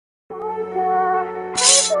What's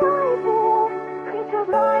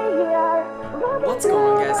going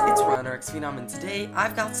on, guys? It's RyanRxPhenom, and today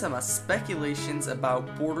I've got some speculations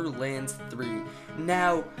about Borderlands 3.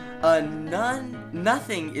 Now,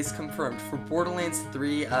 nothing is confirmed for Borderlands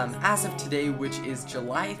 3 as of today, which is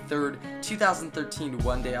July 3rd, 2013,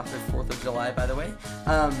 one day after 4th of July, by the way.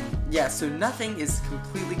 Yeah, so nothing is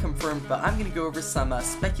completely confirmed, but I'm going to go over some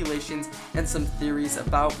speculations and some theories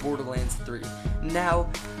about Borderlands 3. Now,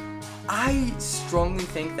 I strongly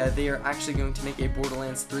think that they are actually going to make a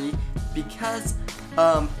Borderlands 3 because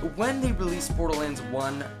when they released Borderlands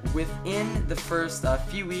 1, within the first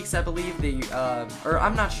few weeks, I believe, or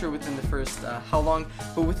I'm not sure within the first how long,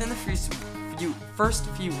 but within the first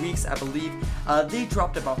few weeks, I believe, they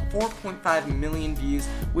dropped about 4.5 million views,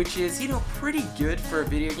 which is, you know, pretty good for a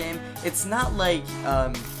video game. It's not like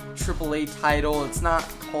AAA title, it's not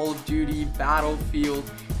Call of Duty,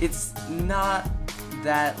 Battlefield, it's not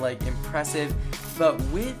that like impressive, but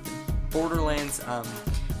with Borderlands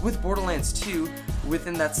 2,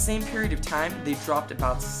 within that same period of time, they dropped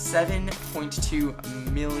about 7.2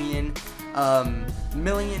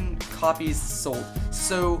 million copies sold.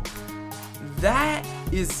 So that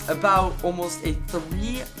is about almost a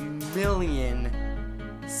 3 million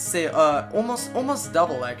almost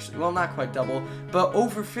double, actually. Well, not quite double, but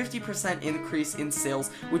over 50% increase in sales,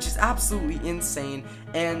 which is absolutely insane.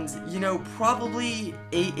 And, you know, probably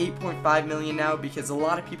 8.5 million now, because a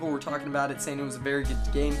lot of people were talking about it, saying it was a very good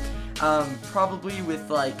game. Probably with,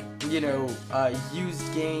 like, you know,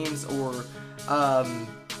 used games, or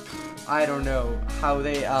I don't know how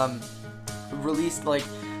they released, like,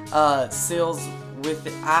 sales with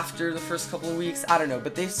it after the first couple of weeks. I don't know,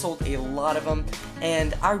 but they've sold a lot of them,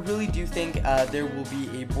 and I really do think there will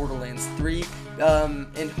be a Borderlands 3,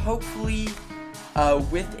 and hopefully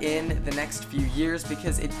within the next few years,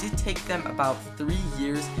 because it did take them about 3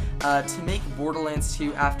 years to make Borderlands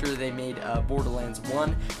 2 after they made Borderlands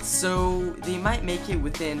 1, so they might make it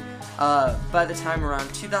within by the time around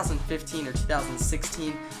 2015 or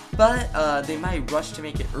 2016, but they might rush to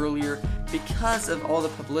make it earlier because of all the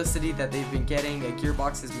publicity that they've been getting, that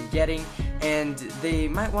Gearbox has been getting, and they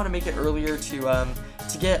might want to make it earlier to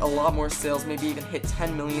get a lot more sales, maybe even hit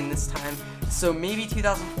 10 million this time. So maybe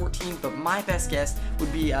 2014, but my best guess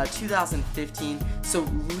would be 2015. So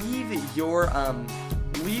leave your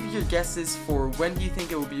guesses for when do you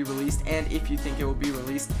think it will be released, and if you think it will be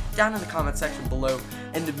released, down in the comment section below,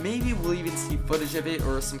 and maybe we'll even see footage of it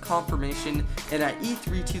or some confirmation in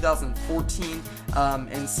E3 2014,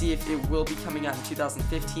 and see if it will be coming out in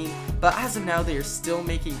 2015. But as of now, they are still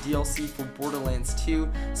making DLC for Borderlands 2,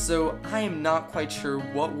 so I am not quite sure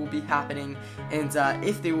what will be happening, and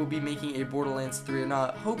if they will be making a Borderlands 3 or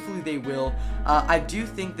not. Hopefully they will. I do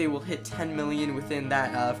think they will hit 10 million within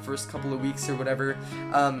that first couple of weeks or whatever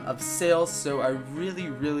of sales, so I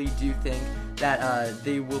really do think that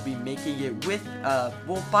they will be making it with,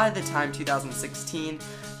 well, by the time 2016,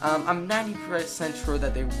 I'm 90% sure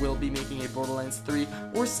that they will be making a Borderlands 3,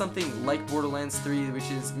 or something like Borderlands 3, which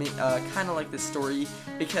is kind of like the story,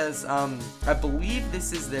 because I believe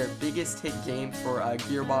this is their biggest hit game for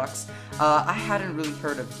Gearbox. I hadn't really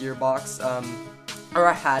heard of Gearbox, or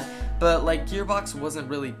I had, but like Gearbox wasn't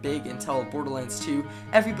really big until Borderlands 2.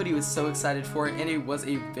 Everybody was so excited for it, and it was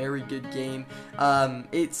a very good game.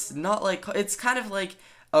 It's not like, it's kind of like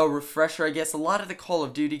a refresher, I guess. A lot of the Call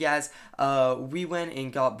of Duty guys, we went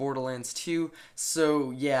and got Borderlands 2,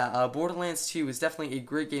 so yeah, Borderlands 2 is definitely a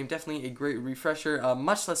great game, definitely a great refresher,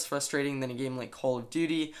 much less frustrating than a game like Call of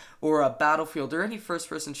Duty, or Battlefield, or any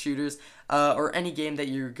first-person shooters, or any game that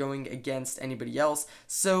you're going against anybody else.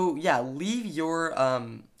 So yeah, leave your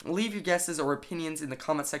guesses or opinions in the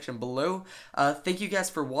comment section below. Thank you guys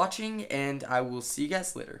for watching, and I will see you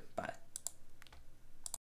guys later. Bye.